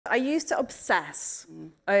I used to obsess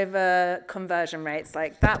over conversion rates.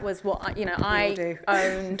 Like that was what, I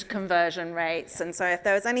owned conversion rates. And so if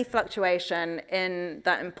there was any fluctuation in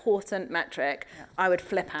that important metric, I would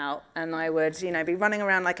flip out and I would, be running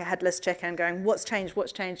around like a headless chicken going, what's changed?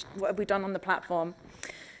 What's changed? What have we done on the platform?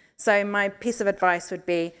 So my piece of advice would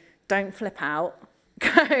be, don't flip out.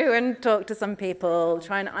 Go and talk to some people,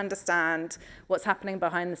 try and understand what's happening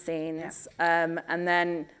behind the scenes. And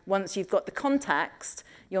then once you've got the context,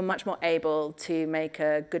 you're much more able to make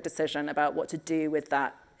a good decision about what to do with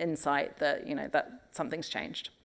that insight that, that something's changed.